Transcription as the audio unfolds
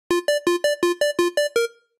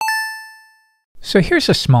So here's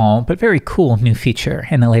a small but very cool new feature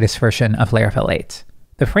in the latest version of Laravel 8.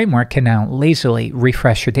 The framework can now lazily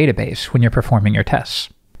refresh your database when you're performing your tests.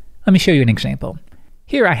 Let me show you an example.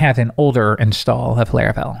 Here I have an older install of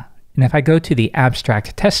Laravel, and if I go to the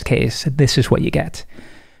abstract test case, this is what you get.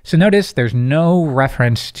 So notice there's no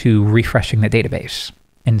reference to refreshing the database.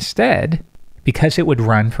 Instead, because it would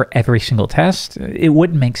run for every single test, it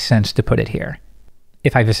wouldn't make sense to put it here.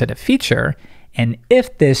 If I visit a feature, and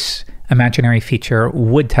if this imaginary feature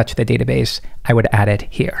would touch the database, I would add it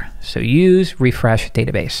here. So use refresh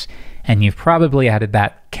database, and you've probably added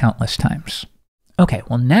that countless times. Okay,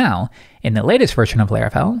 well now, in the latest version of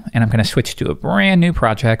Laravel, and I'm going to switch to a brand new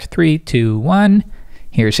project, 3, 2, 1,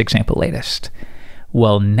 here's example latest.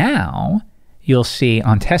 Well now, you'll see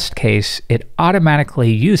on test case, it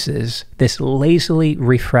automatically uses this lazily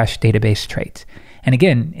refresh database trait. And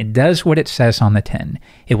again, it does what it says on the tin.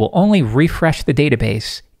 It will only refresh the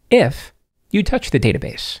database if you touch the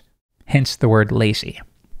database, hence the word lazy.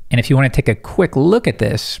 And if you want to take a quick look at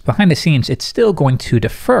this, behind the scenes, it's still going to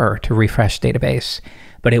defer to refresh database,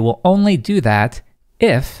 but it will only do that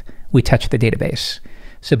if we touch the database.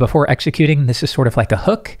 So before executing, this is sort of like a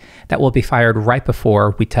hook that will be fired right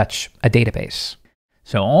before we touch a database.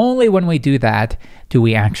 So only when we do that do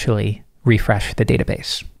we actually refresh the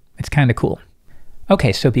database. It's kind of cool.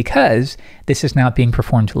 Okay, so because this is now being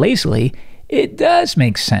performed lazily, it does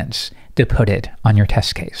make sense to put it on your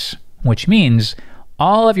test case, which means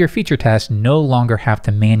all of your feature tests no longer have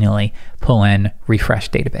to manually pull in refresh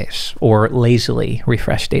database or lazily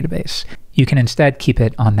refresh database. You can instead keep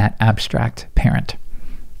it on that abstract parent.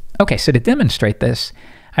 Okay, so to demonstrate this,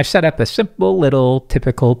 I've set up a simple little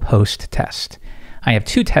typical post test. I have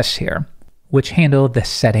 2 tests here, which handle the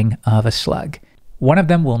setting of a slug. One of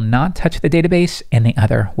them will not touch the database and the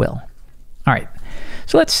other will. All right,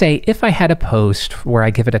 so let's say if I had a post where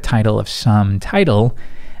I give it a title of some title,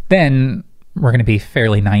 then we're going to be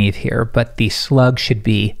fairly naive here, but the slug should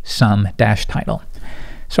be some-title.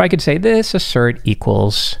 So I could say this assert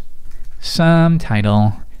equals some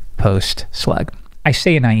title post slug. I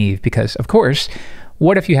say naive because, of course,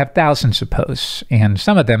 what if you have thousands of posts and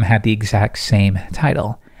some of them have the exact same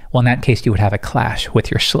title? Well, in that case, you would have a clash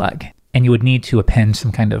with your slug, and you would need to append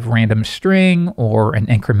some kind of random string or an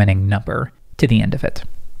incrementing number to the end of it.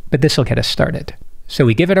 But this will get us started. So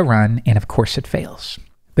we give it a run, and of course it fails.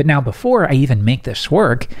 But now before I even make this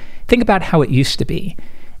work, think about how it used to be.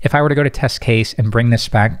 If I were to go to test case and bring this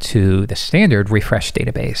back to the standard refresh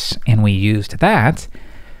database, and we used that,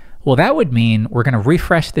 well, that would mean we're going to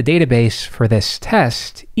refresh the database for this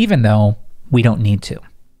test, even though we don't need to.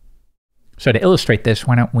 So to illustrate this,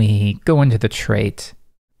 why don't we go into the trait.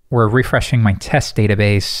 We're refreshing my test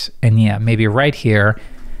database, and yeah, maybe right here,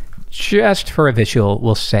 just for a visual,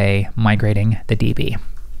 we'll say migrating the DB.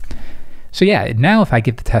 So yeah, now if I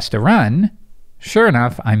give the test a run, sure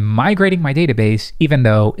enough, I'm migrating my database even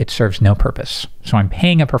though it serves no purpose. So I'm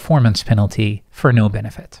paying a performance penalty for no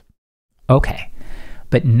benefit. Okay.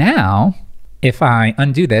 But now, if I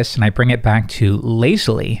undo this and I bring it back to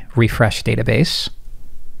lazily refresh database,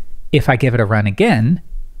 if I give it a run again,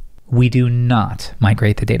 we do not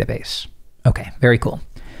migrate the database. Okay, very cool.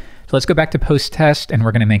 So let's go back to post test and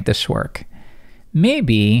we're going to make this work.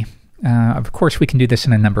 Maybe, of course, we can do this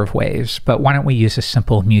in a number of ways, but why don't we use a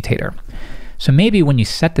simple mutator? So maybe when you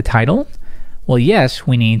set the title, well, yes,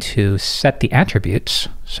 we need to set the attributes.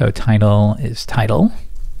 So title is title.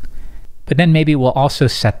 But then maybe we'll also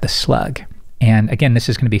set the slug. And again, this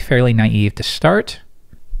is going to be fairly naive to start.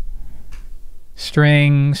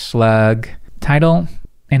 String, slug, title,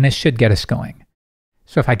 and this should get us going.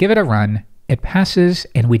 So if I give it a run, it passes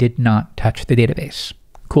and we did not touch the database.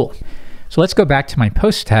 Cool. So let's go back to my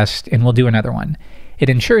post test and we'll do another one. It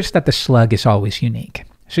ensures that the slug is always unique.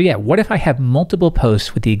 So yeah, what if I have multiple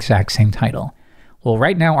posts with the exact same title? Well,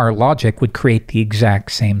 right now our logic would create the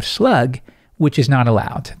exact same slug, which is not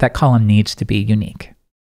allowed. That column needs to be unique.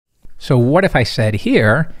 So what if I said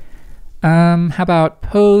here, how about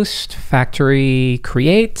post factory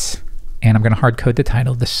create, and I'm going to hard code the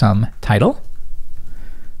title, the sum title.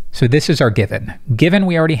 So this is our given. Given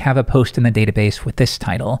we already have a post in the database with this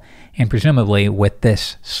title, and presumably with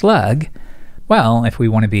this slug, well, if we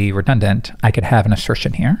want to be redundant, I could have an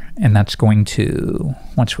assertion here, and that's going to,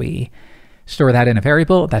 once we store that in a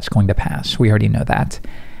variable, that's going to pass. We already know that.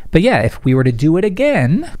 But yeah, if we were to do it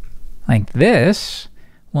again, like this,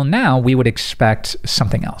 well, now we would expect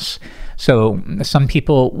something else. So some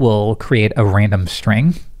people will create a random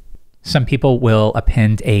string. Some people will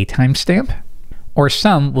append a timestamp, or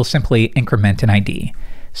some will simply increment an ID.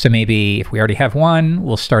 So maybe if we already have 1,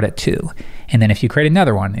 we'll start at 2. And then if you create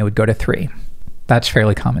another one, it would go to 3. That's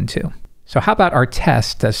fairly common too. So how about our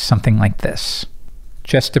test does something like this,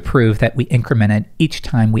 just to prove that we increment it each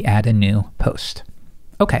time we add a new post.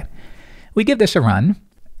 Okay, we give this a run,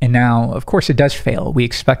 and now, of course, it does fail. We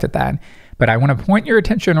expected that, but I want to point your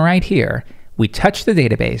attention right here. We touched the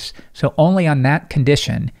database, so only on that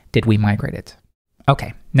condition did we migrate it.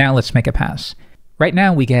 Okay, now let's make a pass. Right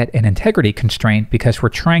now we get an integrity constraint because we're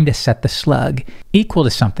trying to set the slug equal to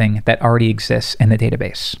something that already exists in the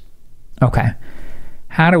database. Okay,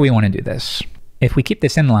 how do we want to do this? If we keep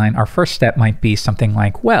this in line, our first step might be something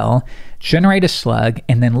like, well, generate a slug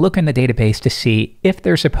and then look in the database to see if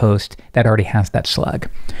there's a post that already has that slug.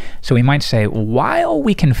 So we might say, while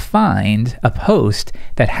we can find a post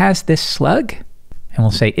that has this slug, and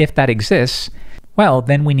we'll say if that exists, well,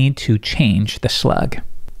 then we need to change the slug.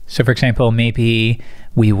 So for example, maybe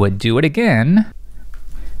we would do it again,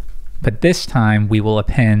 but this time we will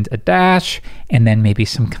append a dash and then maybe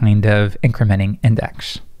some kind of incrementing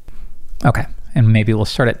index. Okay. And maybe we'll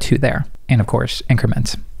start at 2 there. And of course,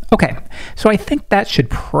 increment. Okay, so I think that should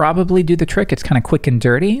probably do the trick. It's kind of quick and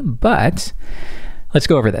dirty, but let's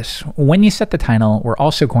go over this. When you set the title, we're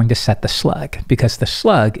also going to set the slug because the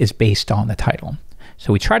slug is based on the title.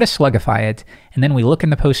 So we try to slugify it, and then we look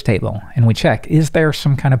in the post table and we check, is there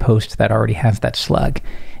some kind of post that already has that slug?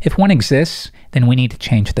 If one exists, then we need to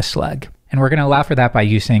change the slug. And we're going to allow for that by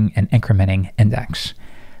using an incrementing index.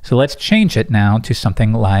 So let's change it now to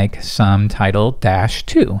something like some title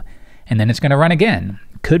 -2, and then it's going to run again.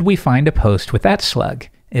 Could we find a post with that slug?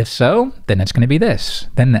 If so, then it's going to be this,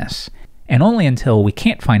 then this. And only until we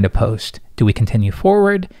can't find a post do we continue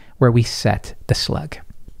forward where we set the slug.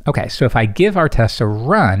 Okay, so if I give our test a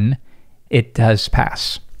run, it does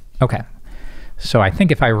pass. Okay, so I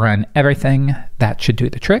think if I run everything, that should do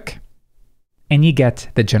the trick. And you get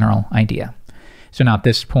the general idea. So now at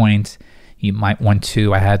this point, you might want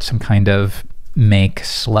to add some kind of make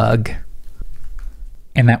slug.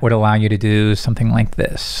 And that would allow you to do something like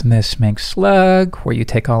this. This make slug, where you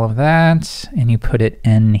take all of that and you put it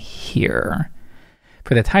in here.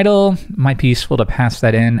 For the title, it might be useful to pass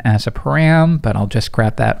that in as a param, but I'll just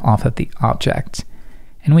grab that off of the object.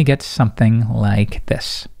 And we get something like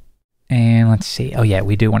this. And let's see. Oh yeah,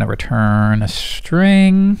 we do want to return a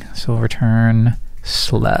string. So we'll return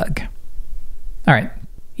slug. All right.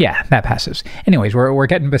 Yeah, that passes. Anyways, we're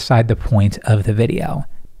getting beside the point of the video.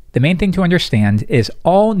 The main thing to understand is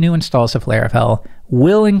all new installs of Laravel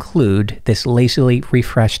will include this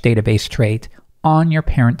LazilyRefreshDatabase trait on your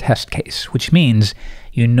parent test case, which means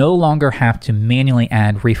you no longer have to manually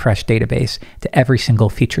add refresh database to every single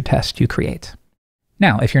feature test you create.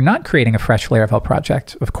 Now, if you're not creating a fresh Laravel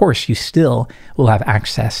project, of course, you still will have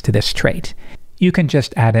access to this trait. You can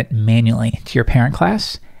just add it manually to your parent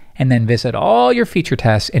class, and then visit all your feature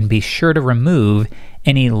tests and be sure to remove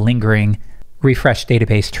any lingering refresh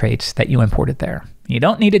database traits that you imported there. You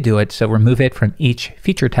don't need to do it, so remove it from each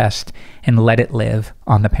feature test and let it live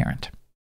on the parent.